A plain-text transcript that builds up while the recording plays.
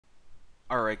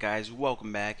Alright guys,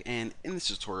 welcome back, and in this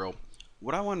tutorial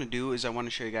what I want to do is I want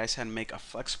to show you guys how to make a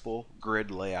flexible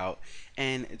grid layout,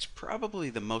 and it's probably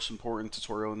the most important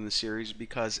tutorial in the series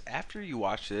because after you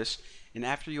watch this and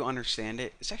after you understand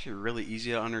it, it's actually really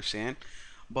easy to understand,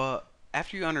 but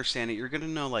after you understand it you're going to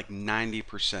know like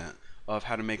 90% of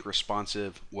how to make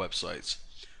responsive websites.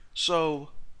 So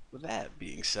with that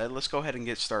being said, let's go ahead and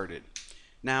get started.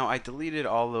 Now I deleted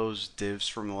all those divs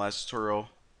from the last tutorial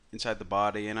inside the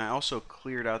body, and I also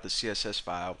cleared out the CSS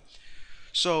file.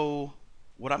 So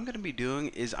what I'm going to be doing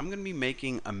is I'm going to be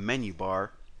making a menu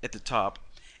bar at the top,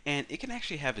 and it can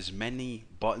actually have as many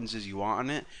buttons as you want on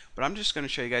it, but I'm just going to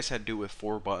show you guys how to do it with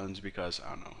 4 buttons because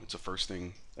I don't know, it's the first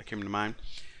thing that came to mind.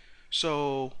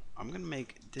 So I'm going to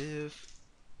make div,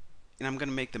 and I'm going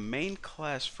to make the main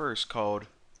class first called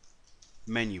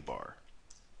menu bar.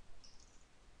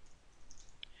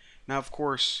 Now of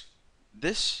course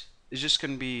this is just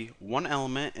going to be one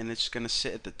element, and it's going to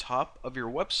sit at the top of your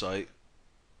website,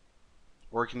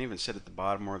 or it can even sit at the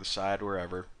bottom or the side,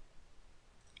 wherever.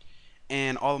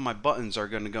 And all of my buttons are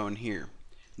going to go in here.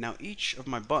 Now each of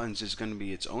my buttons is going to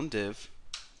be its own div,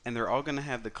 and they're all going to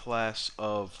have the class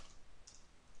of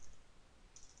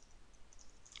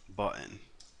button.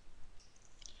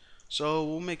 So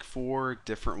we'll make 4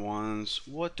 different ones.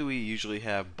 What do we usually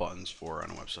have buttons for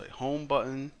on a website? Home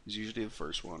button is usually the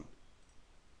first one.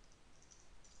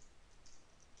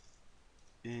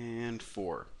 And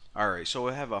 4. Alright, so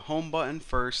we'll have a home button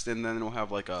first, and then we'll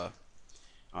have like a,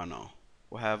 I don't know,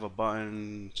 we'll have a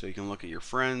button so you can look at your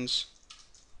friends,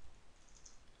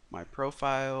 my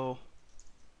profile,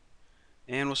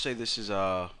 and we'll say this is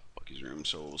Bucky's room,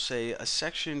 so we'll say a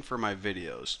section for my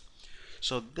videos.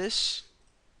 So this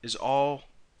is all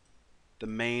the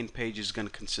main page is going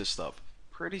to consist of.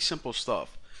 Pretty simple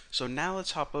stuff. So now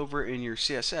let's hop over in your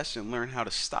CSS and learn how to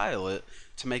style it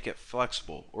to make it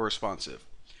flexible or responsive.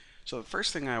 So the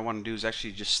first thing I want to do is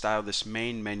actually just style this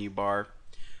main menu bar.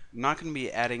 I'm not going to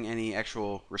be adding any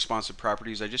actual responsive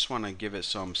properties. I just want to give it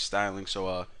some styling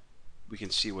so we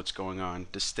can see what's going on,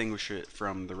 distinguish it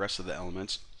from the rest of the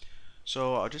elements.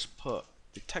 So I'll just put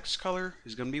the text color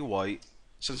is going to be white,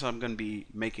 since I'm going to be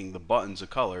making the buttons a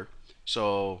color,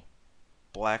 so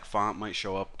black font might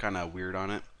show up kind of weird on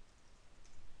it.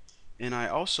 And I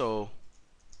also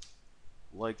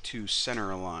like to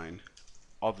center align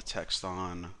all the text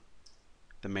on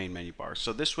the main menu bar,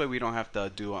 so this way we don't have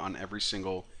to do it on every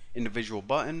single individual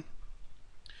button.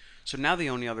 So now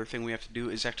the only other thing we have to do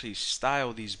is actually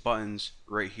style these buttons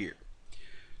right here.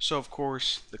 So of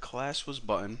course the class was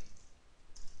button.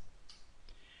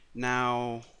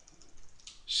 Now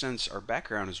since our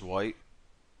background is white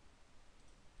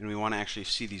and we want to actually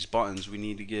see these buttons, we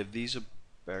need to give these a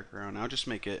background. I'll just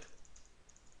make it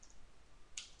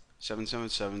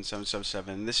 777,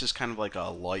 777. This is kind of like a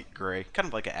light gray, kind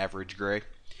of like an average gray.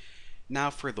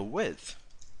 Now for the width,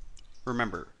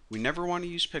 remember, we never want to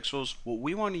use pixels. What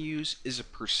we want to use is a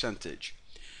percentage.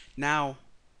 Now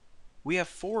we have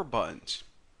 4 buttons,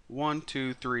 1,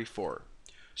 2, 3, 4.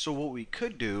 So what we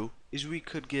could do is we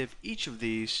could give each of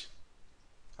these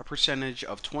a percentage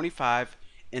of 25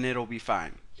 and it'll be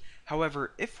fine.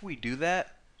 However, if we do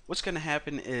that, what's going to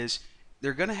happen is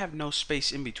they're going to have no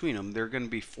space in between them. They're going to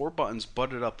be 4 buttons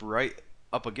butted up right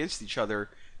up against each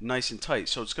other, nice and tight.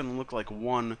 So it's going to look like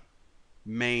one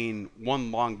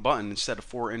long button instead of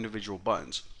 4 individual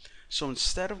buttons. So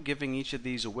instead of giving each of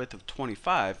these a width of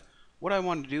 25, what I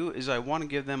want to do is I want to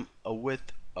give them a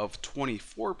width of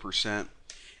 24%,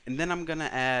 and then I'm going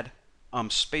to add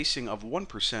spacing of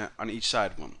 1% on each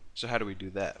side of them. So how do we do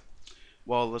that?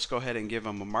 Well, let's go ahead and give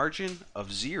them a margin of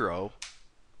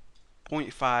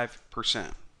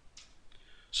 0.5%.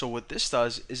 So what this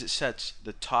does is it sets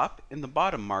the top and the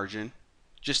bottom margin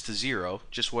just to 0,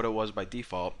 just what it was by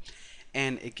default,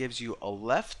 and it gives you a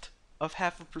left of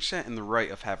 0.5% and the right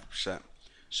of 0.5%.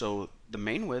 So the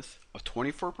main width of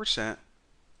 24%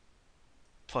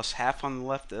 plus half on the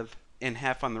left of and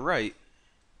half on the right,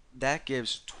 that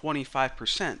gives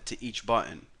 25% to each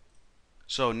button.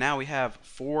 So now we have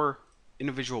 4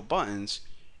 individual buttons,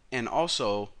 and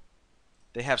also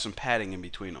they have some padding in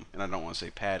between them. And I don't want to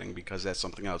say padding because that's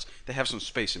something else. They have some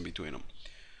space in between them.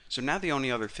 So now the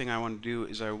only other thing I want to do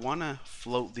is I want to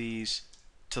float these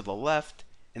to the left,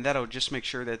 and that'll just make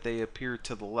sure that they appear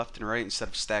to the left and right instead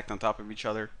of stacked on top of each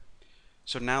other.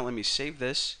 So now let me save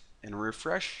this and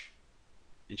refresh,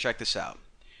 and check this out.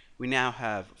 We now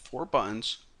have 4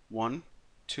 buttons, 1,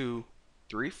 2,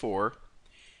 3, 4,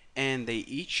 and they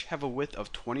each have a width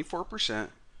of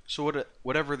 24%. So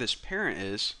whatever this parent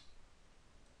is,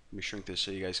 let me shrink this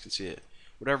so you guys can see it.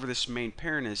 Whatever this main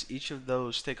parent is, each of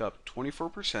those take up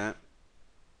 24%,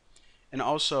 and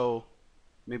also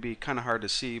maybe kind of hard to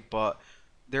see, but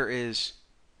there is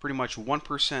pretty much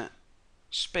 1%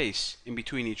 space in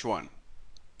between each one.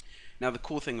 Now the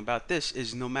cool thing about this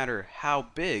is no matter how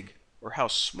big or how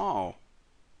small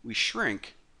we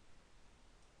shrink,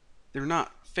 they're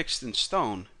not fixed in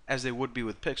stone as they would be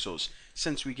with pixels.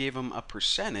 Since we gave them a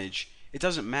percentage, it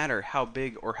doesn't matter how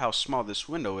big or how small this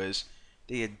window is,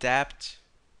 they adapt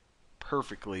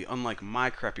perfectly, unlike my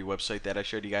crappy website that I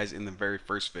showed you guys in the very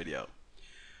first video.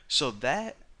 So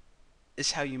that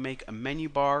is how you make a menu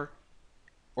bar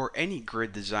or any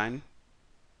grid design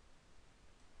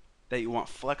that you want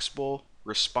flexible,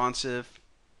 responsive,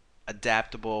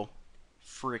 adaptable,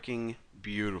 freaking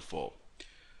beautiful.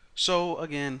 So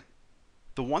again,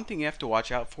 the one thing you have to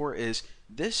watch out for is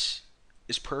this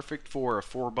is perfect for a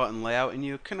 4-button layout, and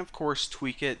you can of course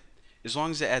tweak it as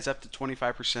long as it adds up to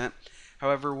 25%.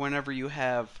 However, whenever you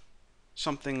have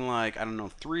something like, I don't know,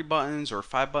 3 buttons or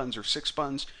 5 buttons or 6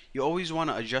 buttons, you always want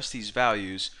to adjust these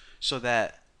values so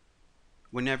that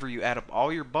whenever you add up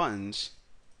all your buttons,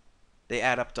 they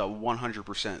add up to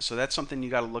 100%. So that's something you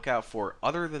got to look out for.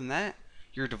 Other than that,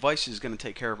 your device is going to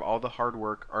take care of all the hard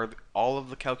work, or all of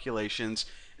the calculations.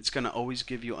 It's going to always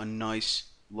give you a nice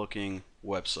looking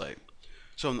website.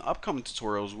 So in the upcoming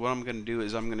tutorials, what I'm going to do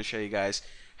is I'm going to show you guys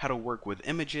how to work with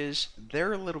images.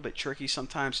 They're a little bit tricky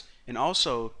sometimes. And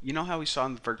also, you know how we saw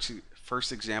in the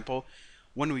first example,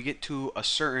 when we get to a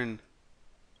certain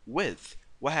width,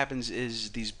 what happens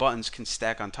is these buttons can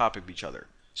stack on top of each other.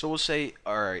 So we'll say,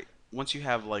 alright, once you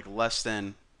have like less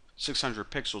than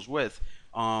 600 pixels width,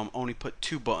 only put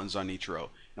 2 buttons on each row.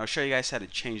 And I'll show you guys how to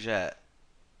change that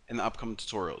in the upcoming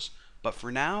tutorials. But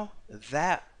for now,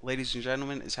 that, ladies and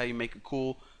gentlemen, is how you make a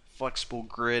cool, flexible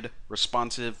grid,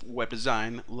 responsive web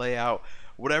design, layout,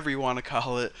 whatever you want to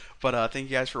call it. But thank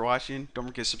you guys for watching. Don't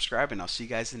forget to subscribe, and I'll see you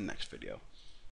guys in the next video.